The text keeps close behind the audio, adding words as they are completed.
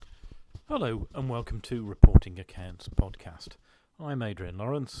Hello and welcome to Reporting Accounts Podcast. I'm Adrian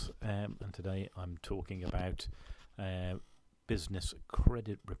Lawrence and today I'm talking about business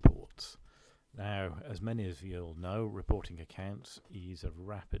credit reports. Now, as many of you all know, Reporting Accounts is a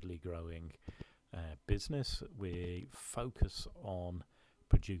rapidly growing business. We focus on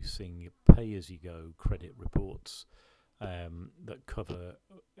producing pay-as-you-go credit reports that cover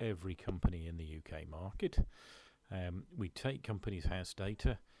every company in the UK market. We take companies' house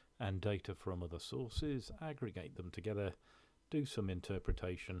data and data from other sources, aggregate them together, do some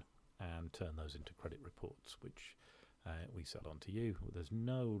interpretation, and turn those into credit reports, which we sell on to you. There's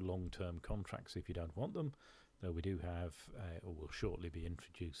no long-term contracts if you don't want them, though we do have, or will shortly be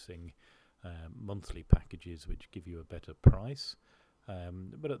introducing monthly packages which give you a better price.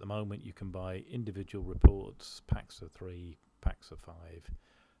 But at the moment you can buy individual reports, packs of 3, packs of 5,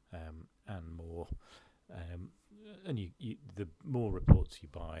 and more. And the more reports you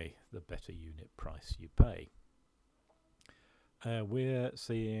buy, the better unit price you pay. We're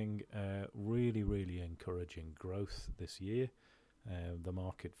seeing really encouraging growth this year. The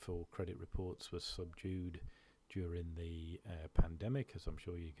market for credit reports was subdued during the pandemic, as I'm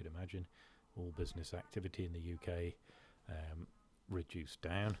sure you could imagine. All business activity in the UK reduced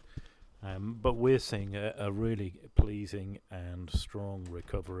down. But we're seeing a really pleasing and strong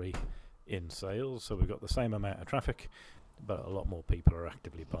recovery in sales. So we've got the same amount of traffic, but a lot more people are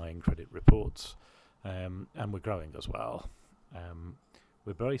actively buying credit reports, and we're growing as well.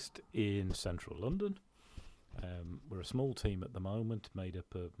 We're based in central London. We're a small team at the moment, made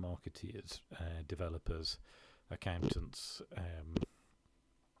up of marketeers, developers, accountants,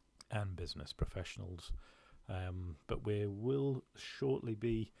 and business professionals. But we will shortly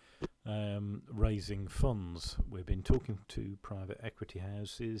be raising funds. We've been talking to private equity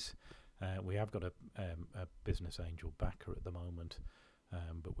houses. We have got a business angel backer at the moment,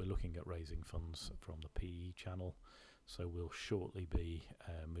 but we're looking at raising funds from the PE channel, so we'll shortly be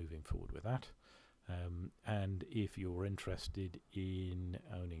moving forward with that. And if you're interested in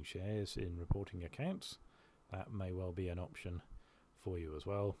owning shares in Reporting Accounts, that may well be an option for you as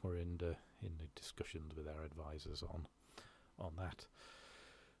well. We're in the discussions with our advisors on that.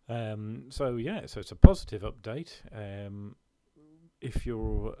 So it's a positive update. If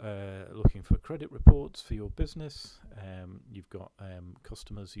you're looking for credit reports for your business, you've got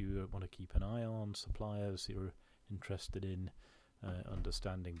customers you want to keep an eye on, suppliers you're interested in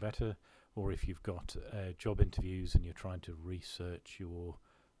understanding better, or if you've got job interviews and you're trying to research your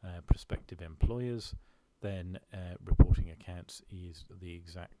prospective employers, then Reporting Accounts is the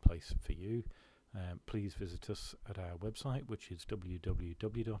exact place for you. Please visit us at our website, which is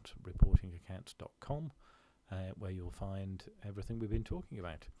www.reportingaccounts.com. Where you'll find everything we've been talking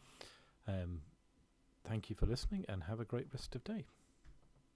about. Thank you for listening and have a great rest of the day.